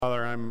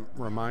I'm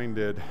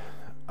reminded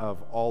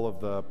of all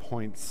of the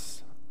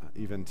points,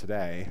 even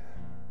today,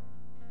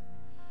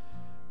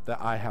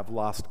 that I have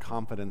lost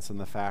confidence in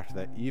the fact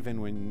that even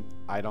when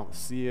I don't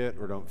see it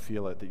or don't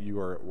feel it, that you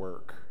are at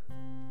work.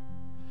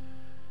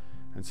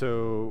 And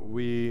so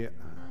we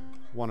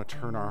want to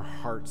turn our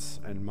hearts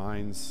and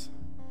minds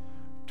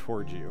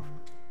toward you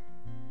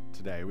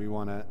today. We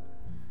want to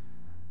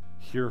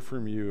hear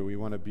from you. We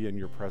want to be in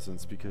your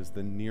presence because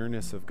the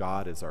nearness of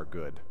God is our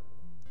good.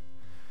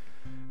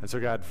 And so,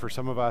 God, for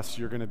some of us,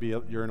 you're in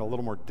a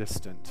little more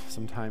distant.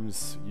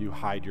 Sometimes you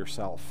hide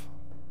yourself.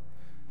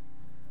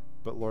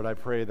 But Lord, I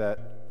pray that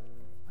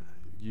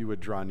you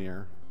would draw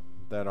near,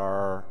 that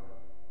our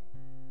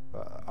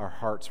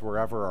hearts,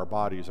 wherever our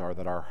bodies are,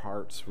 that our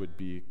hearts would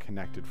be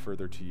connected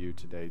further to you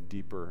today,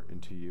 deeper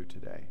into you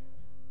today.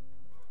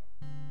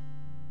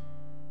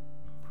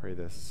 Pray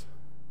this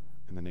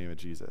in the name of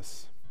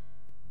Jesus.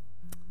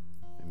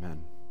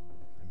 Amen.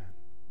 Amen.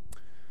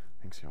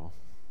 Thanks, y'all.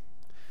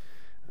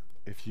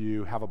 If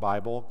you have a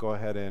Bible, go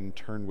ahead and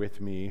turn with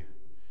me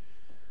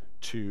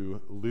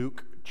to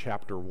Luke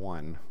chapter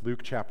 1. Luke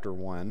chapter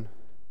 1,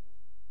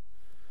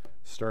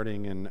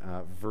 starting in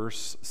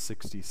verse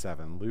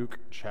 67. Luke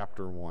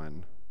chapter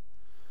 1,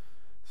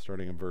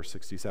 starting in verse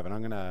 67.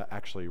 I'm going to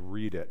actually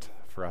read it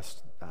for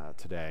us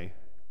today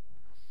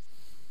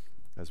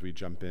as we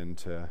jump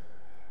into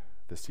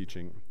this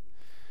teaching.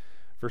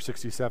 Verse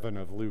 67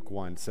 of Luke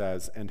 1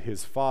 says, "And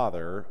his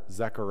father,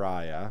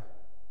 Zechariah,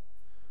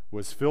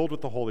 was filled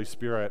with the Holy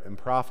Spirit and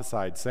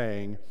prophesied,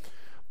 saying,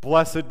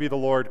 'Blessed be the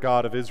Lord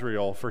God of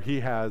Israel, for he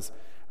has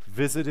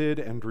visited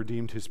and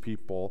redeemed his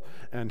people,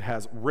 and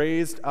has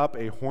raised up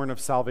a horn of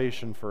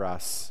salvation for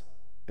us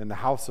in the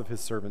house of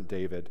his servant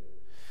David,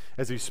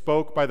 as he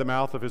spoke by the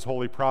mouth of his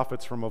holy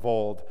prophets from of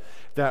old,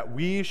 that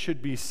we should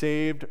be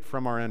saved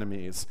from our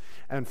enemies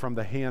and from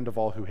the hand of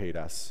all who hate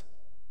us,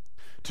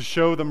 to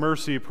show the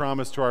mercy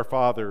promised to our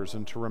fathers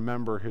and to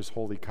remember his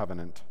holy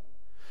covenant,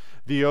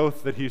 the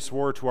oath that he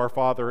swore to our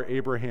father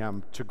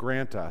Abraham to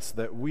grant us,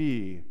 that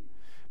we,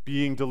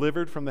 being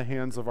delivered from the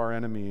hands of our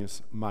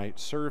enemies, might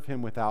serve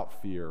him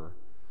without fear,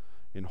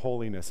 in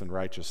holiness and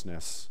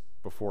righteousness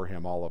before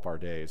him all of our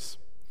days.'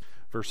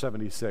 Verse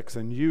 76,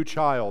 'And you,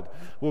 child,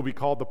 will be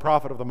called the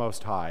prophet of the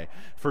Most High,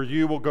 for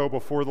you will go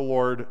before the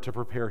Lord to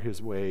prepare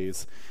his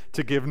ways,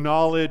 to give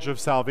knowledge of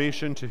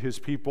salvation to his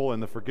people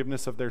and the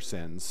forgiveness of their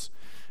sins,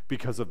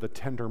 because of the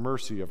tender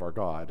mercy of our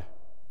God,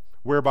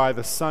 whereby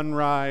the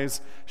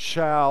sunrise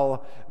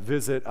shall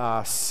visit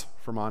us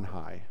from on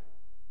high,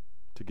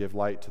 to give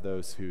light to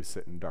those who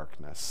sit in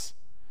darkness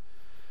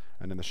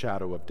and in the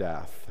shadow of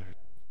death,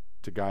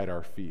 to guide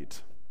our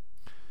feet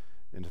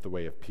into the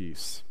way of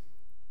peace.'"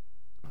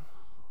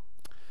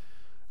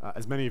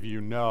 As many of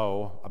you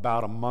know,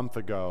 about a month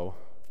ago,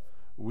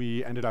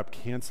 we ended up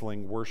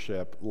canceling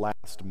worship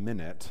last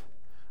minute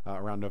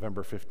around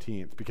November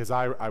 15th because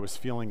I was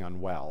feeling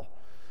unwell.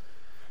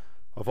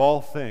 Of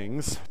all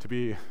things to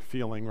be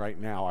feeling right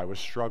now, I was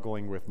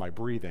struggling with my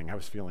breathing. I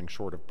was feeling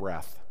short of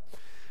breath.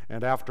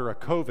 And after a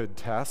COVID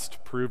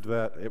test proved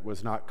that it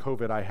was not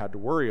COVID I had to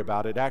worry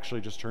about, it actually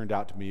just turned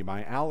out to be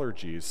my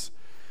allergies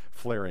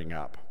flaring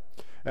up.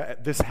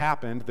 This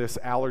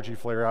allergy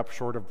flare-up,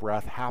 short of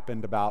breath,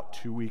 happened about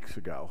 2 weeks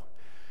ago.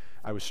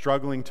 I was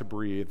struggling to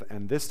breathe,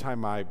 and this time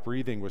my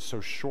breathing was so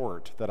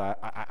short that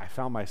I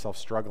found myself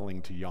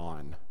struggling to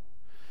yawn.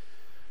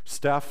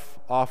 Steph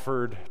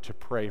offered to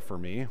pray for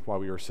me while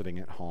we were sitting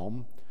at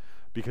home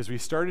because we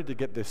started to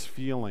get this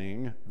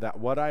feeling that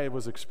what I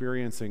was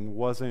experiencing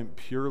wasn't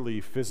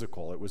purely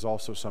physical. It was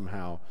also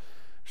somehow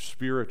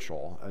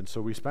spiritual. And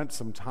so we spent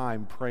some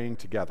time praying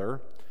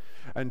together.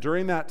 And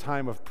during that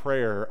time of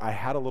prayer, I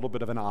had a little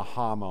bit of an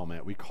aha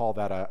moment. We call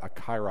that a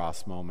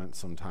kairos moment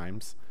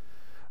sometimes.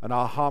 An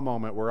aha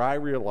moment where I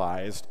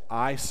realized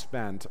I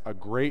spent a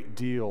great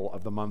deal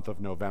of the month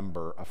of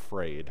November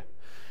afraid.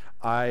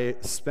 I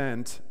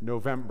spent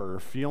November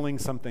feeling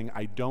something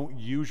I don't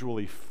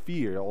usually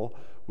feel,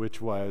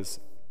 which was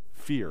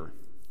fear.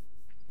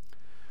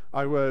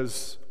 I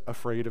was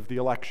afraid of the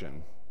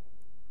election.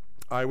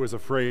 I was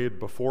afraid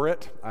before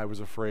it. I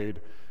was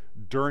afraid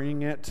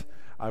during it.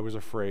 I was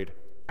afraid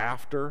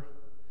after.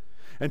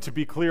 And to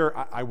be clear,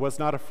 I was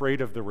not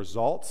afraid of the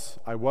results.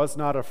 I was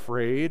not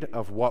afraid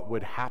of what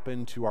would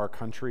happen to our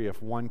country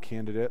if one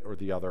candidate or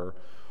the other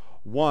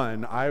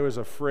won. I was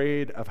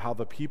afraid of how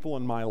the people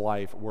in my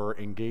life were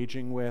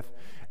engaging with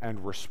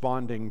and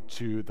responding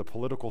to the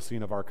political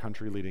scene of our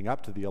country leading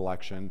up to the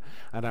election,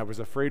 and I was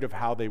afraid of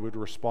how they would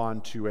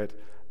respond to it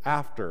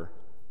after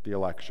the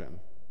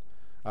election.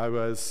 I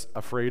was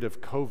afraid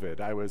of COVID.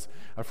 I was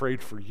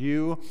afraid for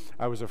you.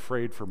 I was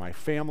afraid for my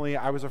family.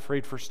 I was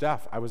afraid for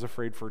Steph. I was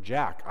afraid for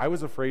Jack. I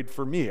was afraid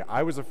for me.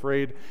 I was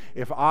afraid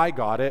if I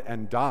got it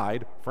and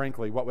died,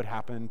 frankly, what would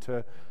happen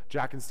to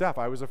Jack and Steph?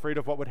 I was afraid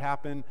of what would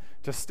happen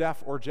to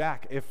Steph or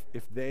Jack if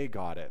they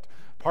got it.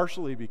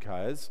 Partially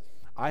because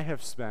I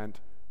have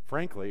spent,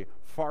 frankly,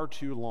 far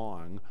too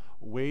long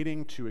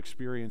waiting to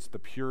experience the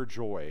pure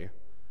joy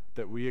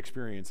that we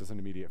experience as an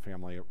immediate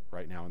family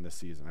right now in this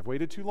season. I've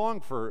waited too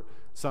long for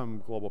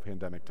some global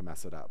pandemic to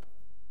mess it up.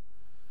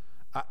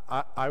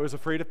 I was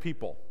afraid of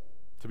people,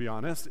 to be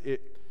honest.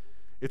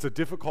 It's a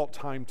difficult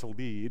time to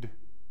lead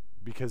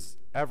because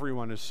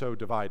everyone is so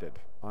divided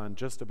on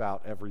just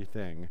about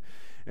everything.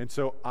 And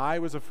so I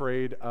was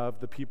afraid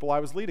of the people I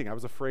was leading. I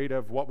was afraid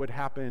of what would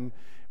happen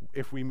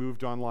if we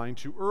moved online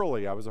too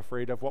early. I was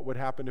afraid of what would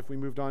happen if we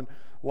moved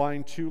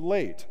online too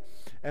late.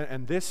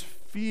 And this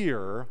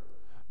fear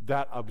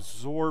that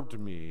absorbed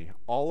me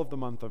all of the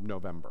month of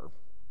November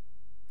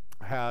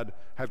had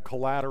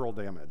collateral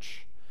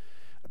damage.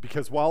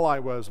 Because while I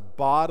was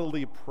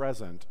bodily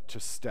present to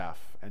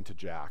Steph and to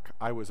Jack,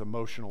 I was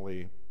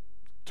emotionally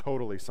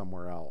totally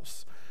somewhere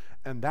else.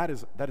 And that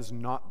is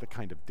not the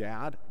kind of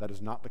dad, that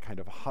is not the kind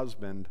of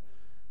husband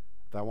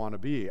that I want to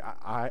be.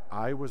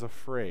 I was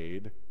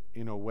afraid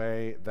in a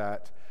way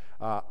that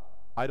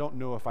I don't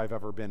know if I've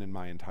ever been in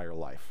my entire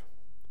life.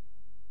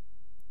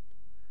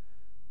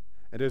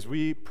 And as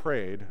we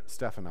prayed,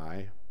 Steph and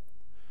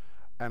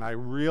I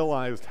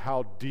realized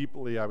how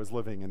deeply I was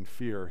living in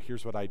fear,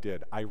 here's what I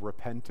did. I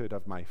repented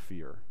of my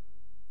fear.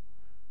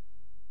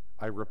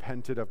 I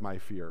repented of my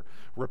fear.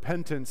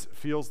 Repentance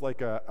feels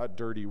like a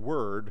dirty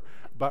word,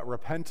 but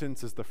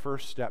repentance is the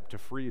first step to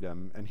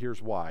freedom, and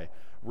here's why.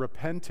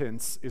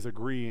 Repentance is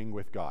agreeing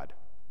with God.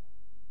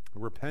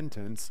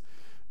 Repentance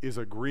is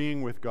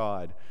agreeing with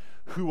God,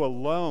 who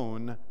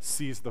alone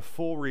sees the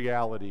full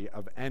reality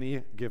of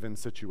any given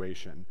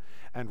situation.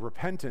 And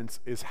repentance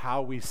is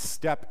how we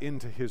step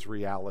into his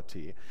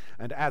reality.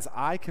 And as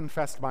I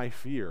confessed my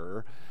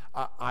fear,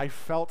 I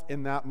felt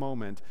in that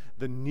moment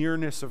the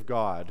nearness of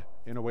God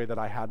in a way that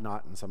I had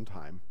not in some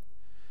time.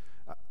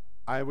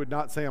 I would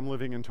not say I'm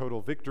living in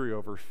total victory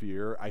over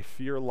fear. I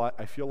feel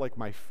like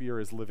my fear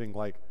is living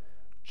like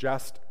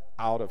just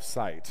out of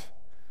sight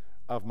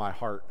of my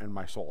heart and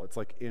my soul. It's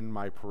like in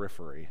my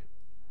periphery.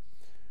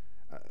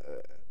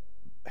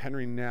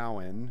 Henry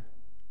Nouwen,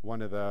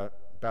 one of the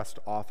best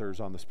authors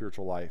on the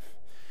spiritual life,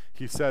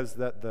 he says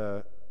that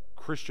the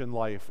Christian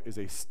life is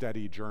a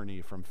steady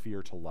journey from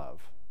fear to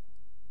love.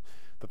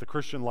 That the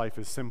Christian life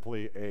is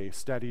simply a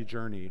steady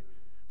journey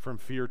from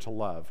fear to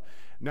love.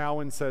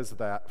 Nouwen says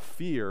that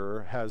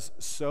fear has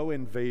so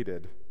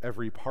invaded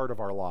every part of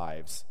our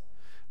lives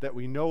that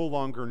we no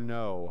longer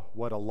know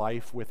what a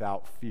life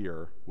without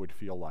fear would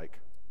feel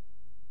like.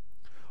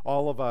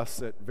 All of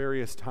us at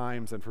various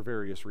times and for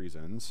various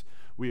reasons,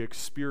 we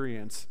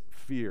experience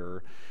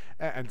fear.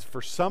 And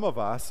for some of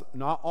us,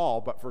 not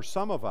all, but for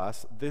some of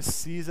us, this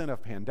season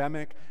of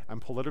pandemic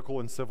and political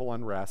and civil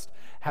unrest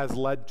has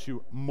led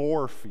to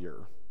more fear.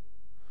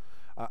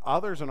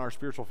 Others in our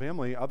spiritual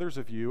family, others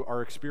of you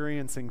are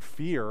experiencing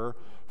fear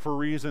for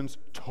reasons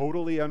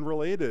totally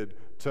unrelated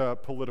to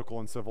political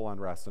and civil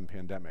unrest and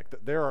pandemic.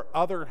 There are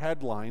other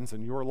headlines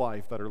in your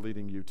life that are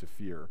leading you to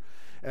fear.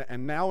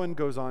 And Nouwen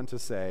goes on to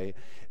say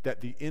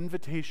that the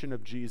invitation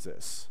of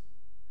Jesus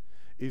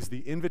is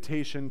the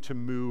invitation to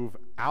move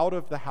out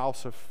of the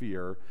house of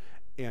fear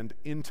and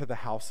into the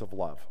house of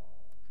love.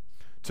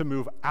 To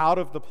move out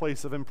of the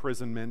place of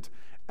imprisonment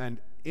and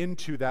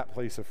into that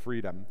place of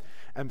freedom.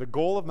 And the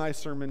goal of my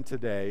sermon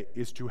today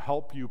is to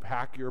help you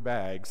pack your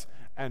bags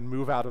and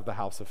move out of the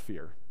house of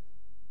fear.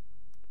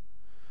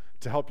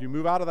 To help you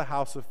move out of the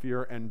house of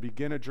fear and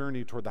begin a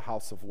journey toward the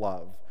house of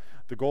love.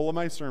 The goal of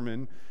my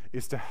sermon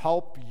is to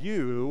help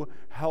you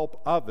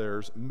help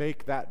others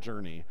make that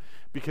journey.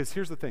 Because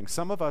here's the thing,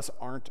 some of us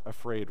aren't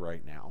afraid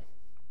right now.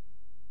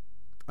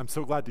 I'm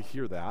so glad to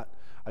hear that.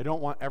 I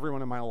don't want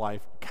everyone in my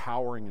life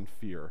cowering in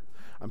fear.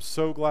 I'm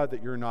so glad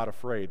that you're not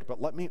afraid,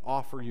 but let me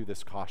offer you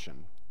this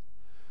caution.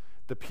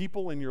 The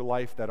people in your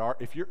life that are,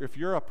 if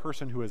you're a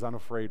person who is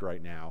unafraid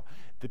right now,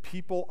 the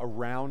people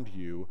around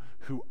you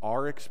who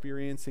are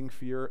experiencing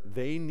fear,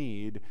 they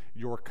need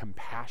your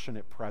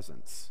compassionate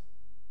presence.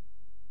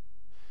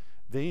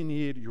 They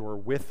need your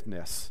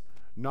witness,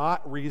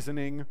 not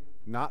reasoning,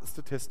 not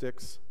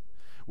statistics.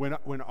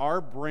 When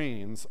our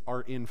brains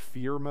are in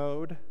fear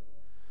mode,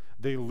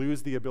 they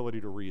lose the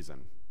ability to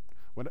reason.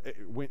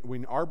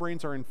 When our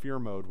brains are in fear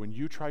mode, when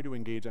you try to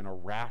engage in a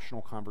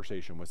rational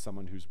conversation with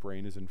someone whose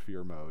brain is in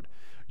fear mode,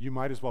 you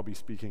might as well be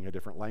speaking a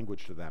different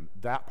language to them.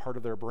 That part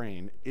of their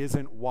brain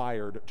isn't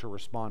wired to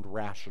respond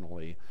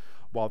rationally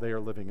while they are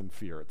living in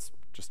fear. It's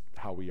just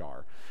how we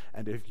are.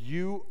 And if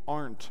you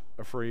aren't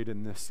afraid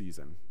in this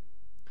season,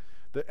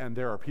 and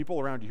there are people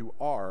around you who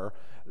are,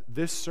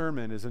 this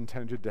sermon is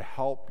intended to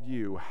help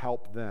you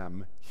help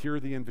them hear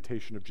the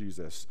invitation of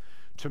Jesus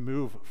to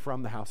move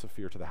from the house of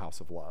fear to the house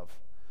of love.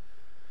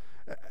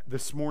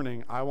 This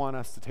morning, I want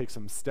us to take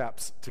some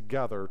steps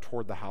together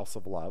toward the house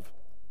of love.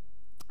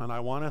 And I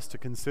want us to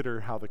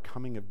consider how the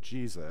coming of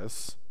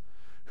Jesus,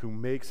 who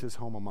makes his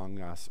home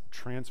among us,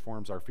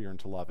 transforms our fear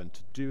into love. And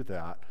to do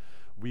that,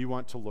 we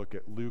want to look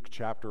at Luke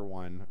chapter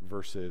 1,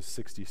 verses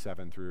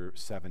 67 through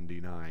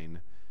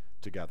 79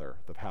 together,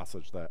 the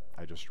passage that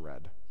I just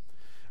read.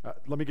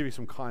 Let me give you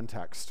some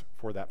context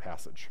for that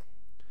passage.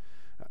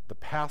 The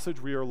passage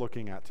we are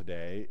looking at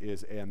today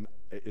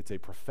it's a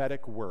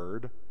prophetic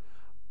word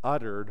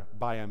uttered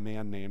by a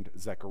man named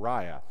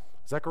Zechariah.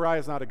 Zechariah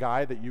is not a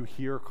guy that you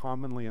hear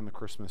commonly in the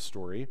Christmas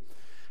story,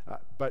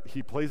 but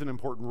he plays an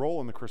important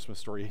role in the Christmas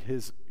story.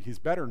 He's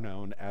better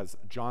known as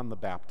John the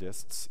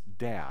Baptist's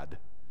dad.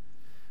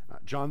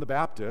 John the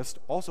Baptist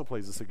also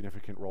plays a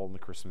significant role in the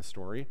Christmas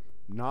story,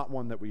 not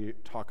one that we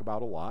talk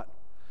about a lot.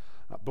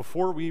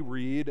 Before we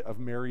read of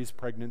Mary's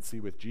pregnancy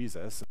with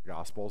Jesus in the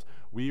Gospels,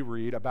 we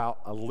read about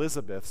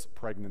Elizabeth's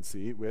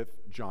pregnancy with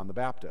John the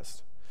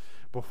Baptist.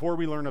 Before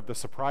we learn of the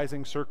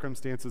surprising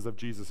circumstances of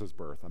Jesus'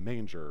 birth, a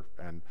manger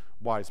and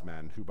wise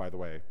men, who, by the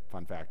way,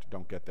 fun fact,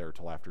 don't get there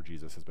till after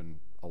Jesus has been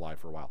alive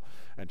for a while,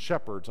 and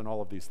shepherds and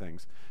all of these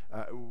things,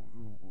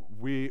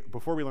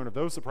 before we learn of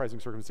those surprising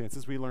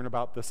circumstances, we learn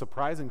about the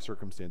surprising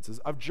circumstances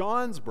of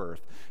John's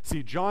birth.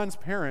 See, John's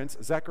parents,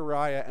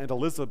 Zechariah and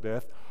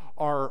Elizabeth,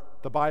 are,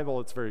 the Bible,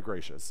 it's very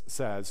gracious,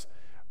 says,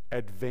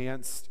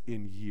 advanced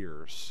in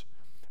years.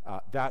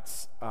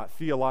 That's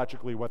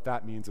theologically what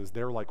that means is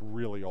they're like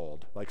really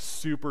old, like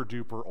super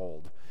duper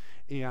old,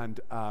 and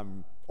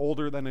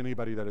older than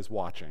anybody that is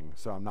watching.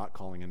 So I'm not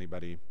calling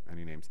anybody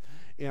any names.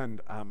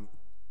 And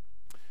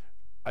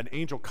an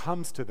angel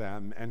comes to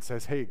them and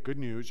says, hey, good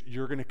news,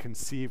 you're going to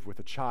conceive with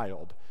a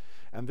child.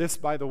 And this,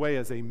 by the way,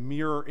 is a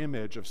mirror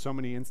image of so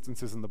many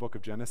instances in the book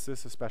of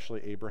Genesis,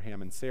 especially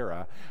Abraham and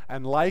Sarah.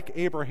 And like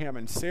Abraham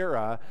and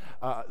Sarah,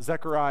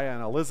 Zechariah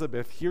and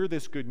Elizabeth hear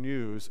this good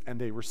news and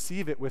they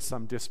receive it with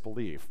some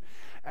disbelief.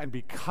 And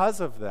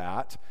because of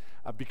that,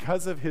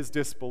 because of his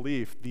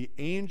disbelief, the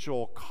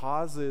angel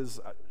causes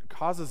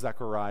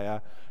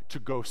Zechariah to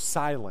go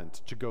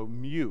silent, to go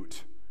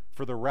mute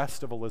for the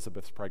rest of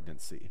Elizabeth's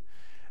pregnancy.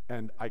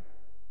 And I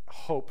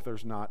hope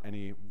there's not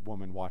any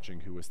woman watching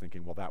who was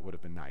thinking, well, that would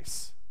have been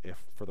nice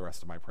if for the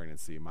rest of my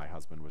pregnancy my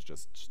husband was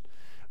just,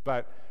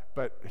 but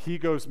he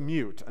goes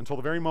mute until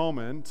the very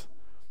moment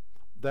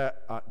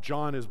that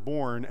John is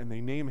born, and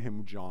they name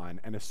him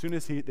John. And as soon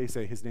as they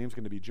say his name's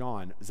going to be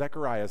John,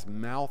 Zechariah's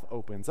mouth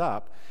opens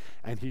up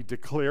and he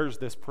declares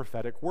this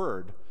prophetic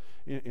word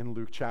in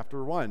Luke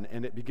chapter 1,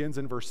 and it begins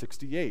in verse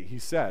 68. He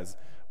says,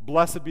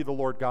 "Blessed be the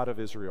Lord God of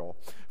Israel,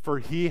 for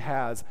he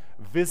has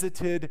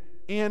visited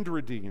and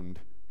redeemed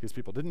his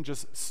people." Didn't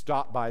just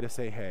stop by to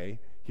say hey,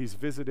 he's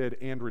visited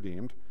and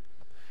redeemed.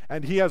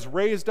 "And he has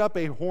raised up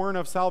a horn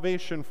of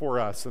salvation for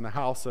us in the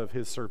house of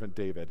his servant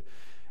David,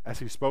 as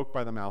he spoke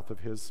by the mouth of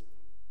his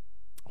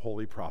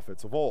holy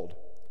prophets of old."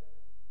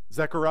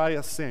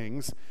 Zechariah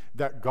sings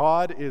that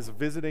God is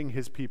visiting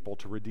his people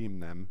to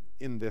redeem them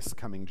in this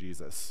coming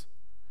Jesus.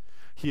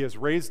 He has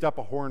raised up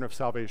a horn of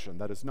salvation.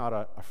 That is not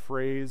a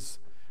phrase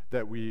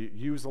that we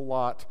use a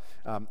lot.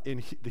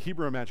 In the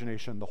Hebrew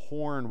imagination, the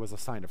horn was a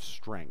sign of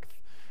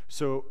strength.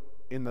 So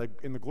in the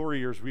glory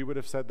years, we would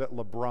have said that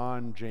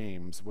LeBron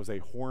James was a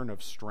horn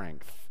of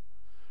strength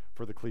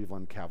for the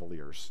Cleveland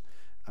Cavaliers.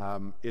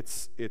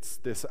 It's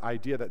this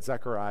idea that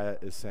Zechariah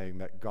is saying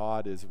that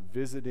God is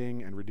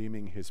visiting and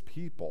redeeming his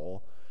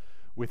people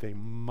with a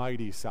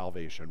mighty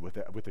salvation,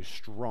 with a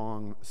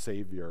strong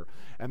Savior.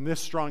 And this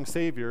strong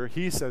Savior,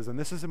 he says, and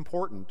this is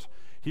important,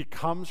 he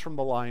comes from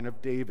the line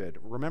of David.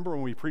 Remember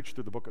when we preached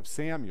through the book of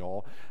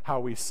Samuel, how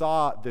we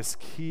saw this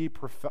key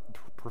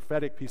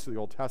prophetic piece of the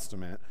Old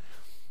Testament,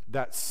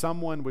 that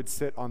someone would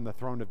sit on the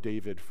throne of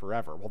David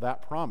forever. Well,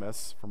 that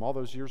promise from all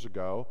those years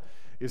ago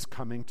is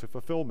coming to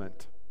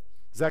fulfillment.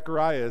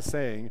 Zechariah is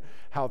saying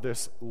how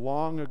this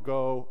long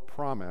ago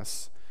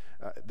promise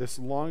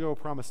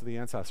of the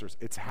ancestors,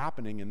 it's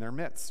happening in their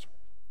midst.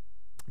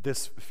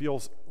 This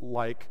feels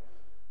like,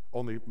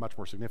 only much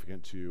more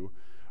significant to,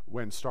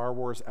 when Star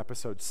Wars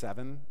Episode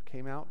 7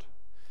 came out,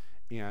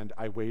 and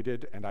I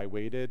waited,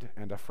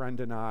 and a friend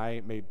and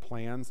I made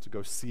plans to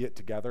go see it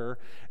together,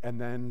 and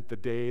then the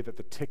day that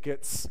the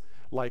tickets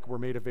were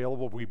made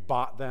available, we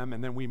bought them,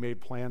 and then we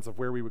made plans of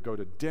where we would go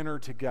to dinner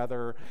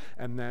together,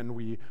 and then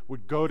we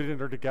would go to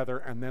dinner together,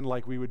 and then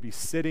we would be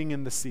sitting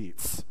in the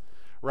seats,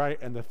 right?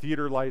 And the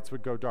theater lights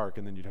would go dark,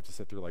 and then you'd have to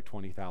sit through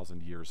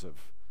 20,000 years of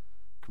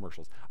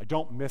commercials. I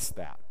don't miss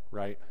that,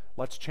 right?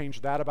 Let's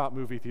change that about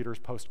movie theaters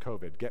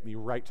post-COVID. Get me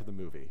right to the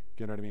movie.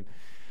 You know what I mean?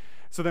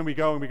 So then we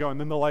go, and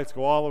then the lights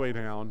go all the way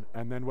down,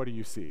 and then what do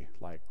you see?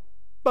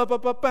 Ba, ba,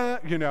 ba, ba,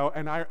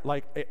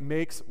 and it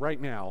makes,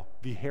 right now,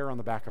 the hair on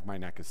the back of my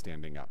neck is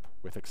standing up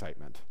with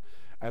excitement,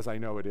 as I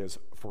know it is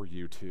for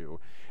you too.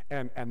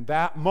 And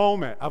that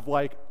moment of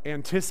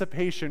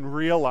anticipation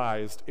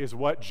realized is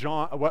what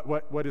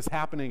is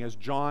happening as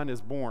John is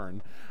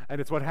born,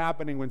 and it's what's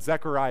happening when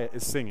Zechariah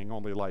is singing,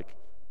 only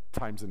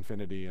times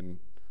infinity and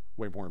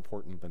way more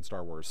important than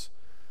Star Wars.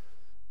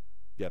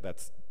 Yeah,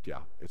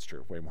 it's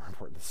true, way more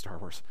important than Star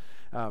Wars.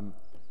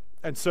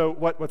 And so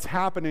what's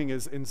happening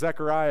is in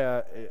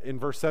Zechariah, in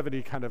verse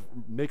 70, kind of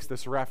makes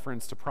this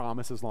reference to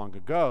promises long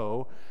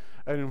ago.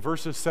 And in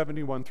verses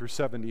 71 through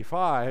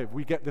 75,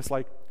 we get this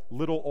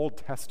little Old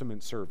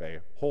Testament survey.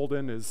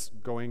 Holden is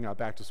going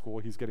back to school.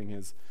 He's getting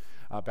his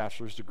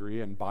bachelor's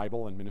degree in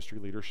Bible and ministry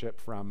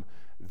leadership from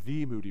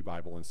the Moody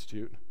Bible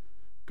Institute.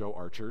 Go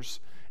Archers.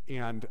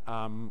 And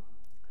I'm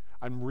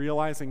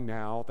realizing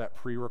now that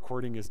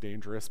pre-recording is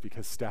dangerous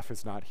because Steph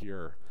is not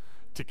here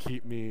to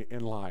keep me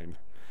in line,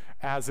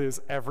 as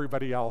is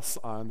everybody else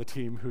on the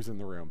team who's in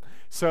the room.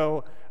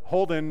 So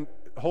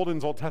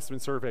Holden's Old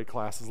Testament survey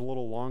class is a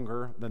little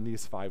longer than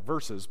these 5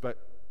 verses,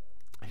 but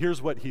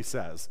here's what he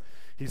says.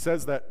 He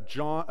says that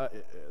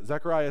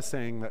Zechariah is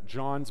saying that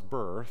John's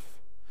birth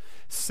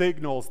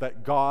signals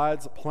that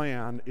God's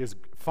plan is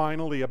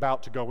finally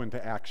about to go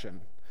into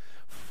action.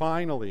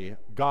 Finally,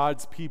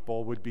 God's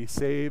people would be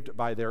saved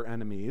by their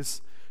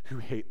enemies who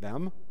hate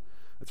them.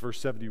 That's verse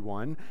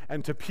 71.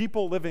 And to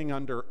people living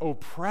under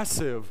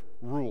oppressive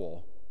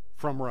rule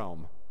from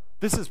Rome.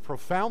 This is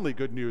profoundly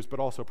good news, but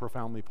also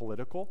profoundly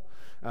political.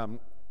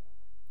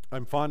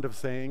 I'm fond of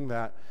saying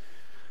that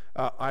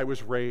I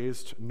was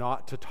raised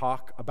not to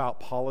talk about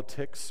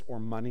politics or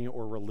money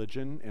or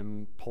religion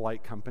in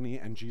polite company,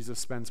 and Jesus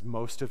spends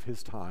most of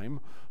his time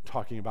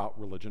talking about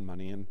religion,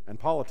 money, and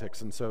politics.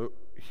 And so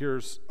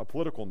here's a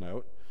political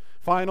note.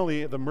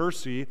 Finally, the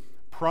mercy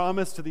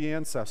promised to the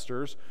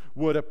ancestors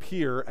would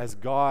appear as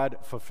God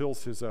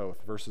fulfills his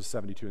oath, verses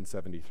 72 and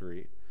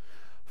 73.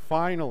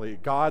 Finally,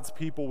 God's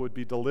people would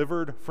be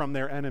delivered from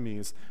their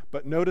enemies.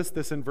 But notice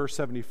this in verse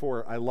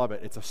 74. I love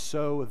it. It's a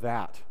so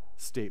that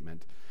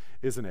statement,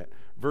 isn't it?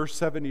 Verse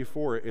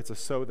 74, it's a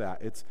so that.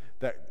 It's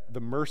that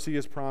the mercy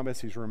is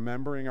promised. He's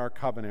remembering our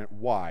covenant.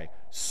 Why?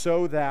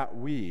 So that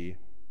we,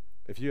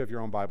 if you have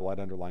your own Bible, I'd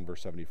underline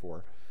verse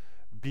 74,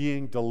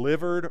 being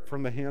delivered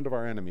from the hand of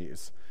our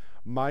enemies,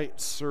 might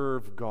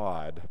serve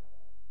God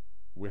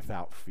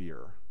without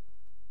fear,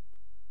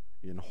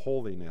 in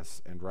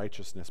holiness and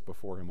righteousness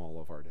before him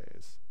all of our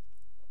days.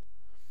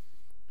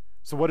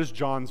 So what is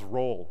John's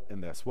role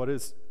in this? What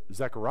is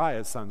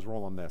Zechariah's son's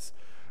role in this?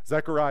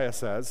 Zechariah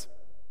says,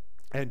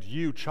 and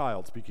you,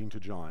 child, speaking to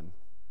John,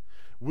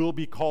 will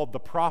be called the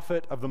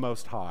prophet of the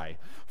Most High,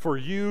 for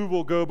you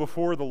will go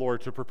before the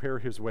Lord to prepare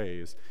his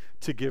ways,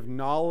 to give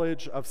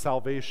knowledge of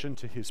salvation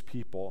to his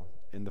people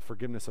in the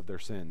forgiveness of their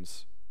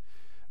sins.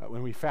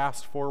 When we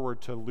fast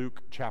forward to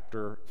Luke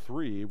chapter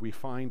 3, we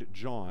find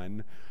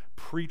John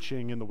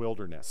preaching in the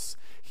wilderness.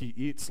 He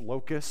eats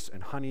locusts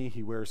and honey,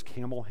 he wears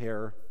camel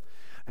hair,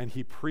 and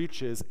he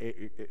preaches,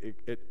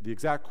 the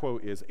exact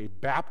quote is, a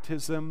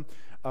baptism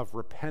of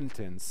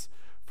repentance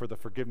for the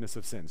forgiveness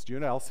of sins. Do you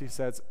know what else he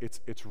says?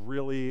 It's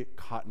really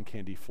cotton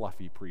candy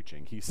fluffy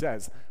preaching. He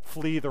says,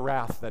 flee the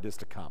wrath that is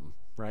to come,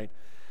 right?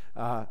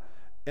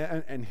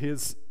 And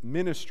his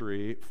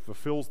ministry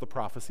fulfills the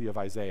prophecy of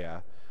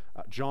Isaiah.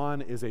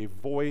 John is a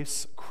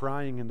voice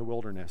crying in the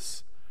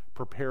wilderness,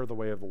 prepare the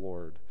way of the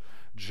Lord.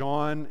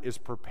 John is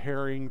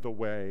preparing the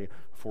way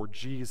for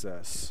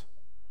Jesus,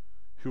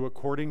 who,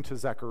 according to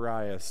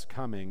Zechariah's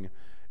coming,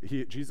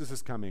 Jesus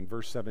is coming,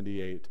 verse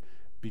 78,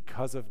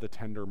 because of the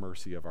tender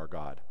mercy of our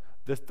God.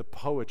 The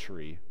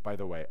poetry, by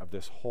the way, of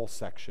this whole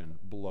section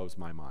blows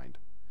my mind.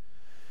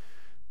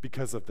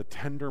 Because of the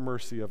tender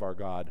mercy of our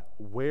God,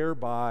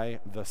 whereby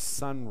the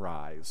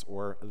sunrise,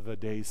 or the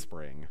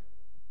dayspring,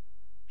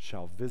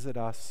 shall visit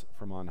us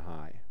from on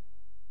high,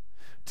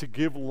 to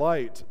give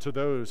light to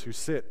those who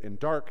sit in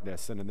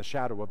darkness and in the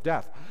shadow of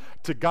death,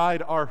 to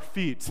guide our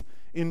feet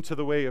into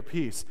the way of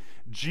peace.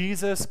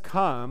 Jesus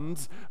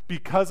comes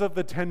because of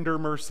the tender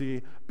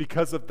mercy,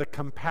 because of the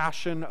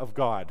compassion of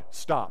God.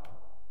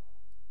 Stop.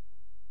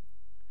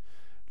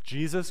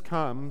 Jesus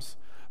comes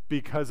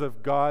because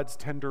of God's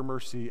tender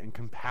mercy and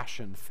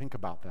compassion. Think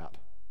about that.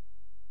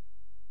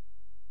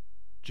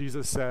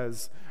 Jesus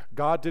says,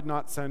 God did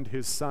not send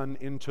his Son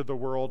into the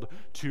world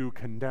to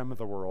condemn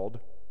the world,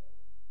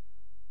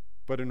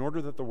 but in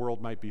order that the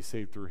world might be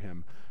saved through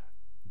him.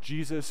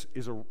 Jesus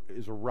is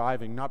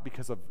arriving not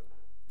because of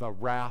the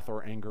wrath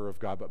or anger of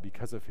God, but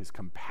because of his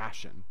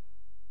compassion,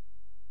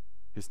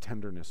 his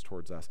tenderness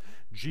towards us.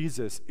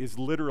 Jesus is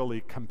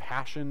literally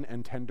compassion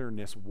and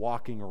tenderness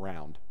walking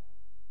around.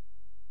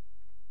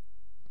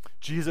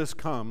 Jesus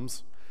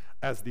comes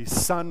as the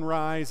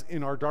sunrise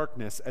in our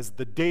darkness, as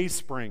the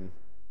dayspring.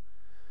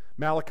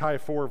 Malachi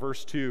 4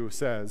 verse 2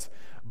 says,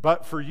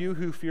 but for you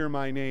who fear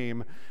my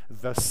name,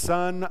 the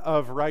Son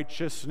of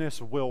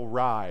Righteousness will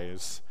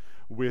rise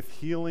with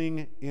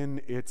healing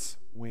in its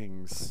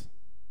wings.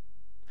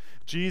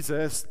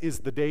 Jesus is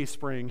the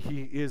dayspring.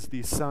 He is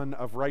the Son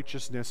of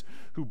Righteousness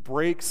who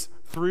breaks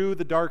through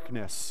the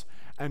darkness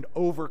and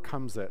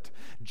overcomes it.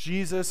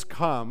 Jesus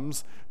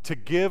comes to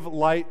give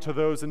light to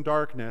those in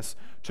darkness,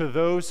 to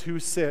those who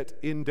sit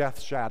in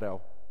death's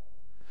shadow.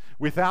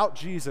 Without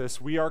Jesus,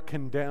 we are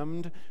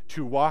condemned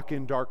to walk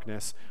in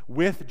darkness.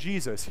 With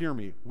Jesus, hear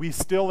me, we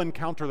still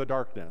encounter the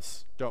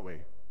darkness, don't we?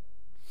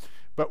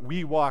 But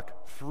we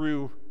walk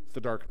through the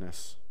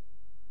darkness.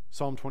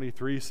 Psalm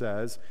 23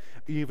 says,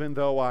 even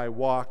though I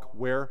walk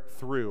where?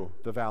 Through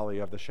the valley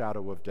of the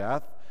shadow of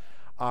death,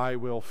 I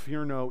will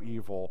fear no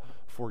evil,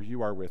 for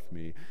you are with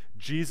me.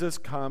 Jesus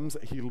comes,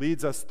 he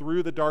leads us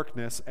through the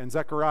darkness, and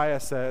Zechariah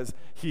says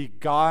he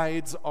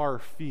guides our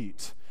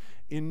feet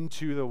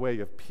into the way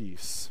of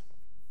peace.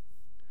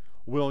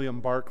 William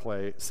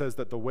Barclay says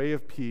that the way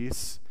of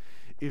peace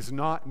is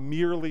not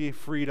merely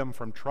freedom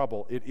from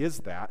trouble. It is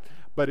that,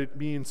 but it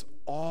means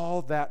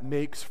all that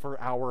makes for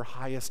our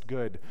highest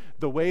good.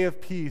 The way of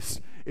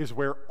peace is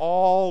where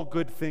all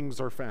good things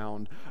are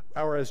found,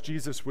 or as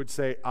Jesus would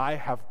say, I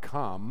have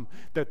come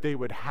that they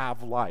would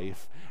have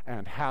life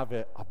and have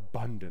it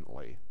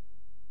abundantly.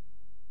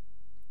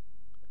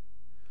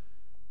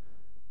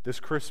 This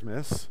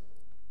Christmas,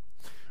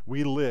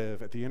 we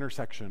live at the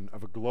intersection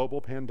of a global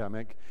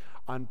pandemic,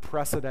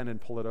 unprecedented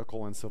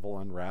political and civil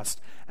unrest,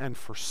 and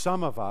for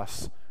some of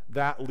us,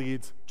 that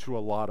leads to a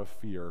lot of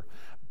fear.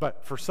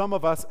 But for some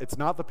of us, it's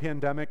not the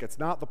pandemic, it's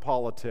not the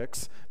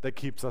politics that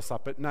keeps us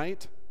up at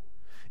night.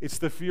 It's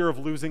the fear of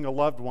losing a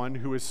loved one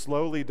who is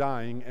slowly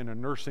dying in a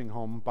nursing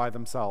home by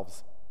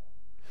themselves.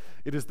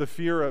 It is the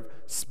fear of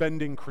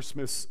spending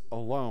Christmas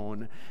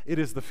alone. It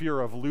is the fear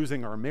of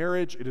losing our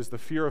marriage. It is the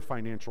fear of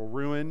financial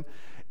ruin.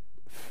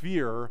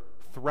 Fear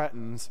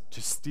threatens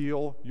to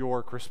steal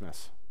your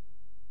Christmas.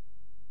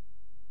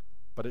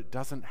 But it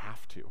doesn't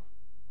have to.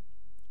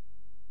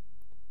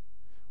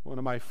 One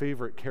of my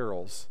favorite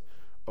carols,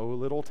 O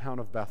Little Town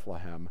of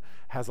Bethlehem,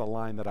 has a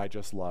line that I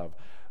just love.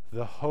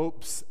 The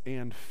hopes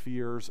and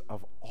fears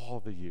of all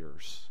the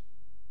years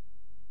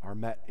are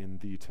met in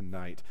thee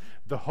tonight.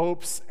 The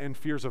hopes and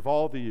fears of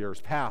all the years,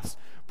 past,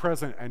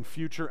 present, and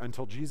future,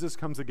 until Jesus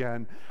comes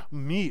again,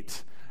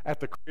 meet at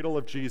the cradle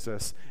of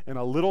Jesus in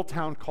a little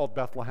town called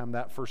Bethlehem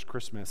that first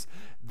Christmas.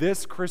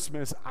 This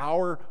Christmas,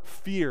 our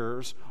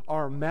fears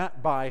are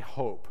met by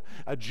hope.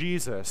 A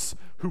Jesus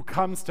who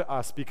comes to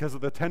us because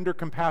of the tender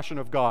compassion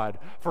of God.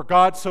 For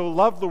God so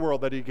loved the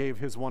world that he gave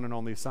his one and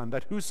only Son,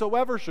 that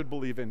whosoever should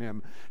believe in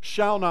him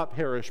shall not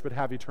perish but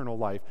have eternal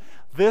life.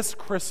 This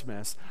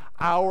Christmas,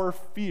 our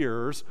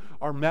fears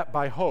are met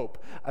by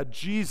hope. A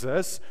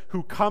Jesus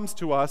who comes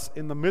to us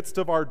in the midst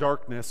of our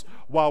darkness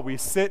while we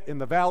sit in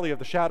the valley of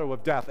the shadow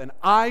of death. And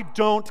I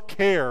don't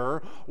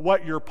care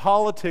what your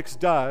politics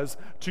does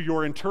to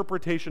your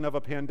interpretation of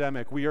a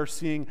pandemic. We are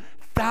seeing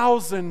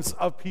thousands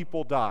of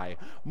people die.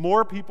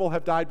 More people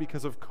have died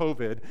because of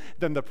COVID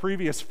than the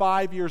previous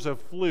 5 years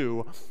of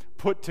flu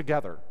put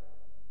together.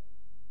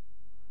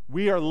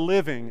 We are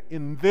living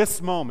in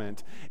this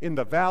moment in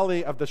the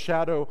valley of the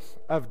shadow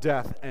of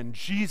death, and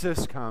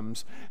Jesus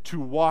comes to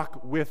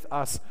walk with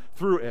us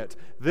through it.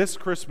 This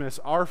Christmas,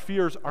 our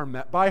fears are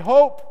met by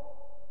hope.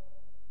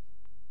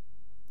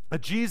 A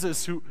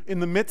Jesus who, in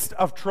the midst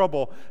of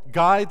trouble,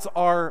 guides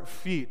our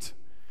feet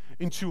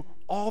into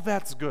all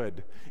that's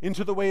good,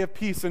 into the way of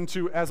peace,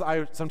 into, as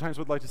I sometimes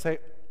would like to say,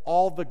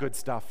 all the good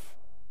stuff,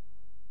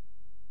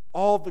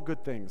 all the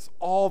good things,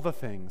 all the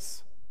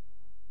things.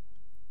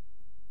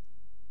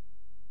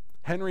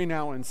 Henry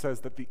Nouwen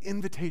says that the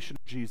invitation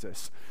of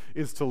Jesus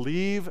is to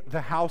leave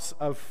the house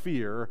of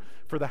fear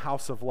for the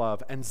house of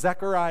love. And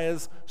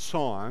Zechariah's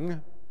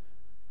song,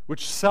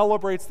 which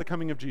celebrates the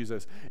coming of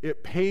Jesus,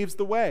 it paves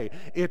the way.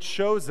 It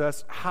shows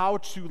us how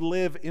to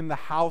live in the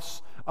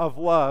house of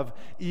love,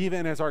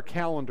 even as our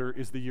calendar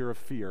is the year of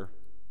fear.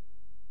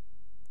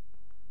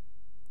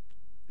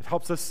 It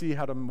helps us see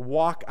how to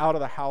walk out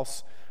of the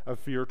house of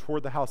fear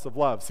toward the house of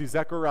love. See,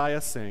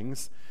 Zechariah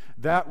sings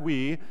that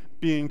we,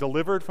 being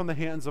delivered from the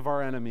hands of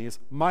our enemies,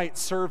 might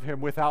serve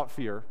him without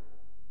fear,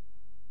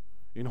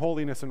 in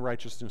holiness and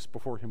righteousness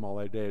before him all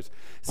our days.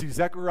 See,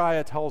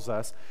 Zechariah tells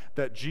us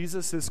that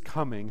Jesus'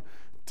 coming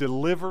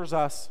delivers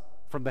us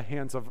from the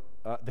hands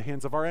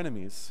of our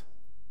enemies.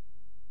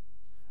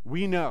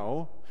 We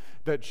know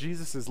that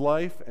Jesus'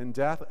 life and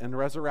death and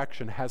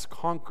resurrection has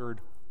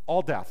conquered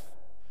all death.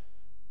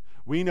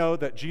 We know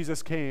that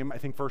Jesus came, I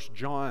think 1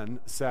 John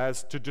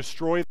says, to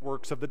destroy the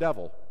works of the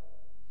devil,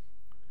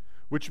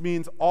 which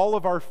means all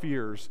of our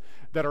fears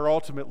that are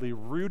ultimately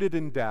rooted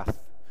in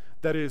death,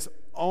 that is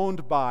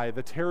owned by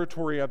the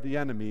territory of the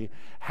enemy,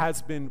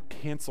 has been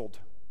canceled.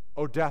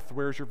 O death,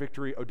 where is your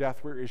victory? O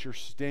death, where is your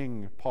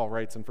sting? Paul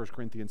writes in 1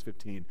 Corinthians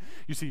 15.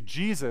 You see,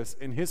 Jesus,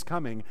 in his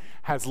coming,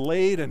 has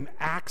laid an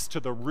axe to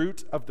the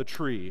root of the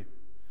tree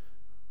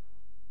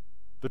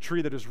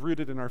that is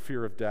rooted in our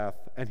fear of death,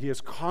 and he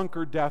has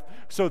conquered death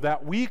so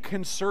that we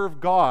can serve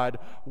God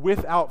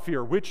without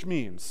fear, which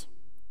means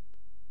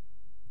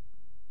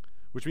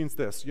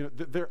this.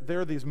 There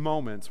are these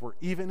moments where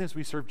even as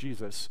we serve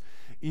Jesus,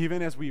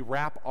 even as we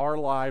wrap our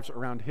lives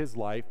around his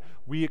life,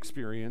 we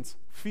experience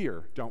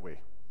fear, don't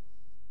we?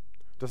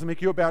 Doesn't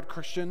make you a bad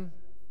Christian.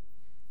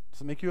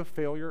 Doesn't make you a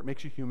failure. It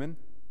makes you human.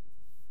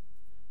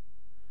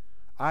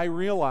 I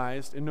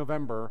realized in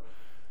November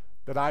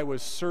that I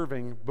was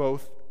serving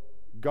both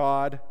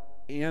God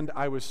and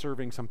I was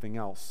serving something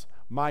else.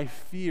 Our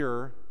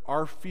fear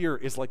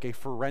is like a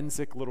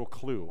forensic little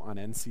clue on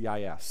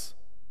NCIS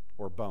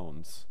or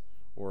Bones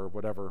or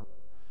whatever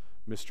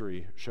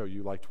mystery show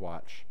you like to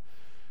watch.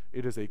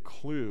 It is a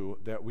clue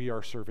that we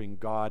are serving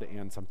God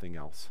and something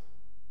else.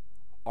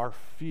 Our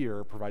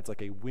fear provides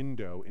like a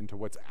window into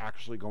what's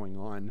actually going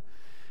on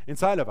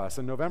inside of us.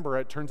 In November,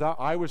 it turns out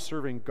I was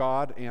serving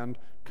God and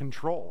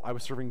control. I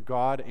was serving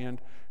God and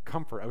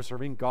comfort. I was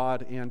serving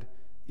God and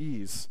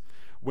ease.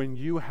 When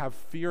you have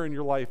fear in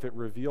your life, it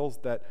reveals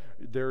that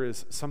there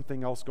is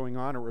something else going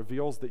on. It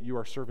reveals that you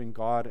are serving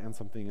God and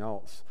something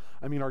else.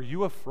 I mean, are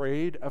you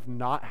afraid of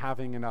not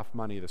having enough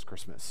money this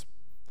Christmas?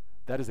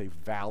 That is a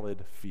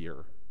valid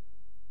fear.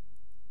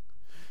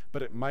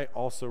 But it might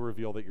also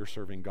reveal that you're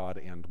serving God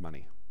and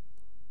money.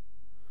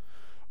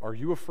 Are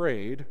you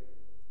afraid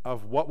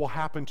of what will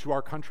happen to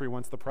our country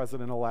once the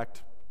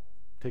president-elect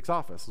takes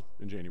office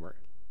in January?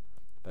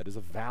 That is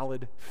a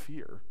valid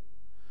fear.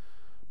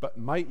 But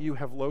might you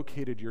have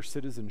located your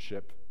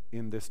citizenship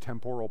in this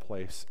temporal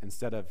place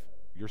instead of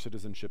your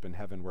citizenship in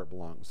heaven where it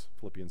belongs?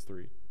 Philippians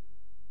 3.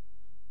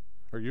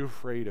 Are you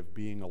afraid of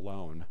being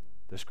alone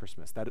this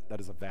Christmas? That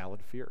is a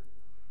valid fear.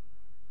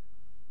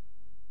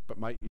 But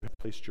might you have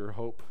placed your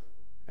hope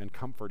and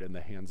comfort in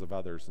the hands of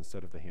others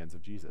instead of the hands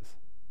of Jesus?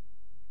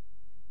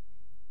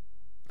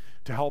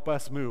 To help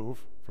us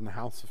move from the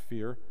house of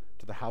fear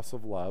to the house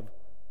of love,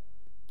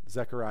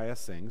 Zechariah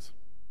sings,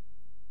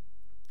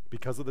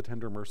 because of the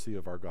tender mercy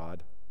of our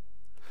God,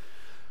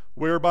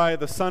 whereby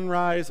the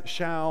sunrise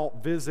shall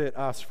visit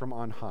us from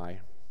on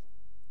high,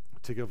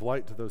 to give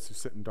light to those who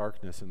sit in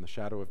darkness and the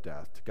shadow of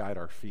death, to guide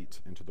our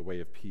feet into the way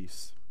of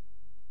peace.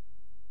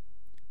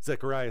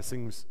 Zechariah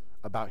sings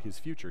about his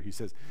future. He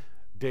says,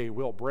 day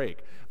will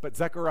break. But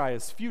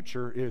Zechariah's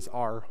future is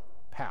our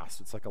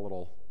past. It's like a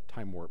little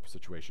time warp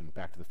situation,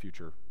 Back to the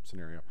Future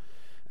scenario.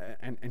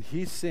 And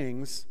he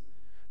sings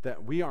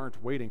that we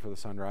aren't waiting for the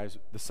sunrise.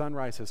 The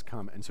sunrise has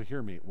come. And so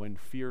hear me, when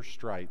fear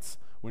strikes,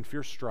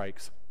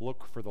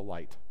 look for the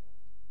light.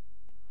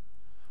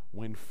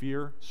 When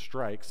fear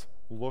strikes,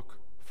 look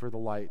for the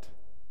light.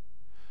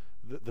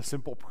 The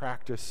simple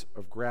practice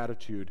of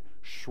gratitude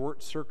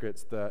short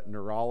circuits the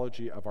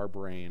neurology of our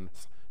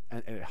brains,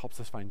 and it helps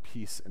us find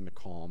peace in the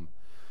calm,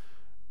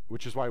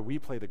 which is why we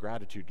play the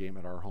gratitude game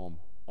at our home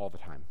all the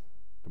time.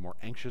 The more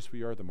anxious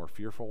we are, the more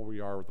fearful we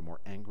are, the more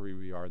angry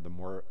we are, the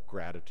more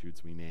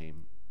gratitudes we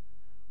name.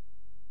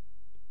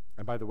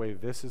 And by the way,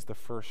 this is the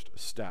first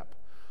step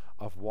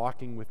of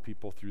walking with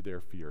people through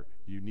their fear.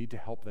 You need to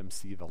help them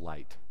see the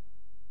light.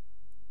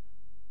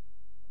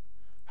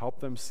 Help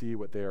them see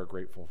what they are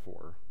grateful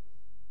for.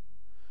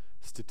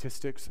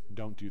 Statistics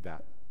don't do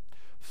that.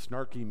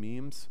 Snarky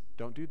memes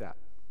don't do that.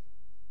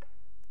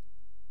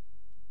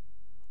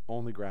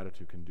 Only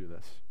gratitude can do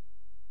this.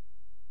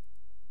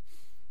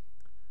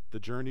 The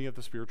journey of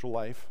the spiritual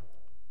life,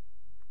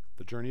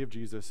 the journey of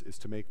Jesus, is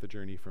to make the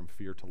journey from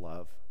fear to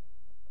love.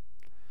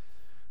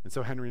 And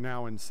so Henry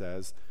Nouwen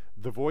says,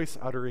 the voice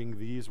uttering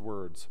these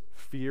words,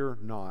 fear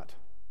not.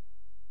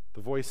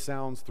 The voice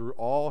sounds through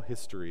all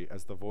history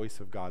as the voice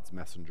of God's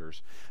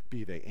messengers,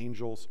 be they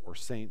angels or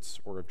saints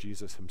or of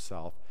Jesus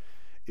himself.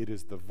 It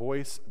is the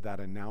voice that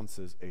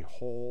announces a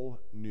whole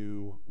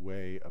new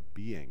way of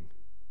being,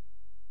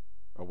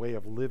 a way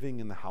of living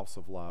in the house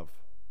of love,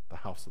 the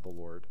house of the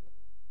Lord.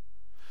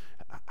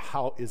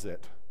 How is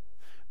it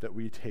that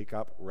we take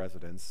up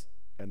residence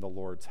in the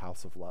Lord's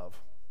house of love?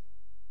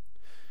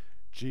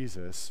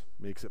 Jesus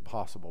makes it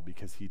possible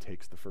because he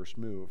takes the first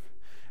move.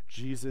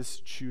 Jesus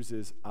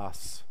chooses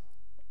us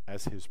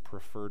as his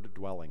preferred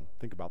dwelling.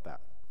 Think about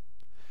that.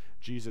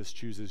 Jesus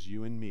chooses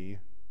you and me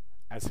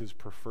as his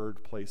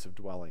preferred place of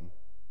dwelling.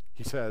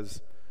 He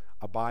says,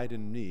 abide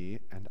in me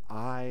and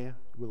I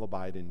will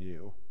abide in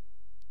you.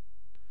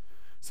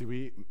 See,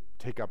 we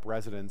take up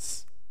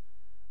residence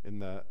in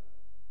the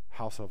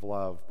house of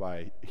love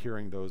by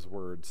hearing those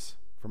words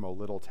from a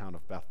little town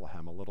of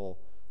Bethlehem, a little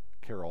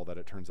carol that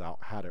it turns out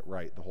had it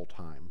right the whole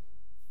time.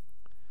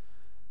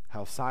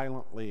 How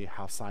silently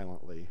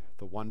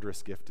the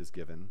wondrous gift is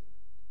given.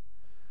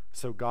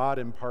 So God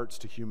imparts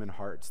to human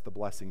hearts the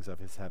blessings of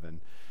his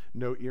heaven.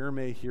 No ear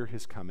may hear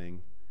his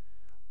coming,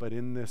 but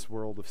in this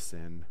world of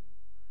sin,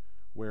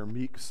 where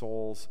meek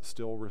souls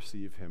still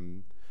receive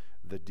him,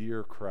 the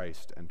dear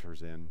Christ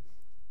enters in.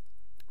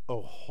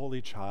 O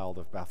holy child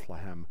of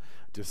Bethlehem,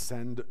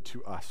 descend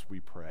to us, we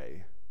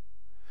pray.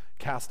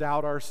 Cast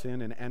out our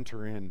sin and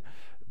enter in.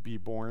 Be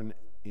born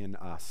in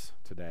us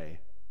today.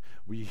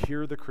 We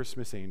hear the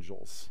Christmas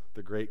angels,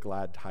 the great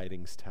glad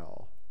tidings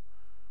tell.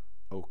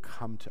 Oh,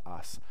 come to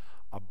us,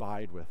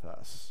 abide with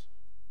us,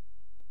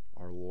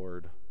 our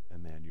Lord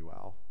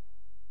Emmanuel.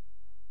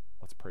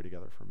 Let's pray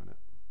together for a minute.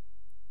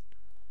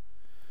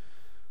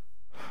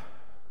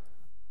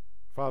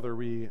 Father,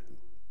 we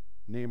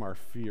name our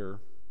fear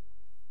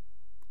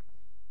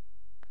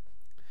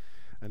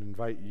and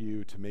invite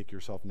you to make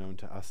yourself known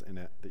to us in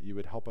it, that you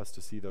would help us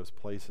to see those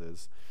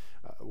places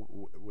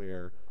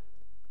where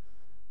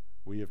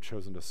we have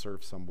chosen to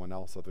serve someone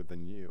else other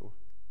than you.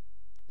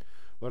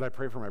 Lord, I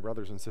pray for my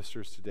brothers and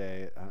sisters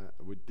today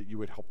that you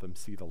would help them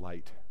see the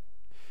light.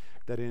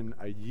 That in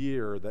a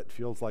year that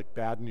feels like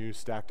bad news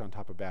stacked on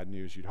top of bad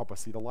news, you'd help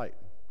us see the light.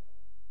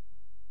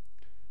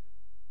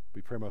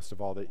 We pray most of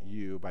all that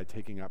you, by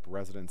taking up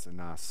residence in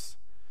us,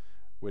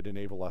 would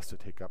enable us to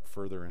take up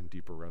further and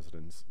deeper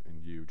residence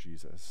in you,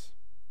 Jesus.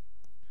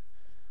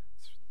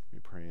 We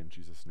pray in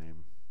Jesus'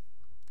 name.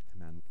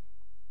 Amen.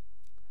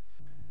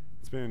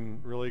 It's been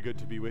really good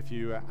to be with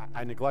you.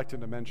 I neglected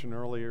to mention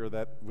earlier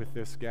that with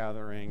this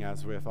gathering,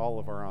 as with all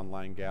of our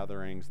online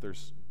gatherings,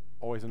 there's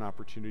always an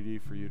opportunity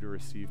for you to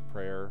receive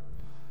prayer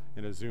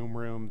in a Zoom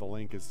room. The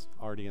link is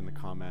already in the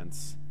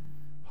comments.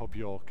 Hope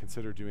you'll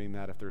consider doing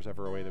that if there's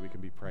ever a way that we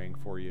can be praying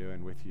for you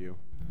and with you.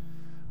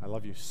 I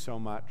love you so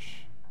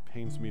much.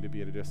 Pains me to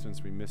be at a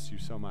distance. We miss you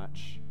so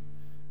much.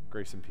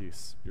 Grace and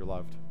peace. You're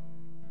loved.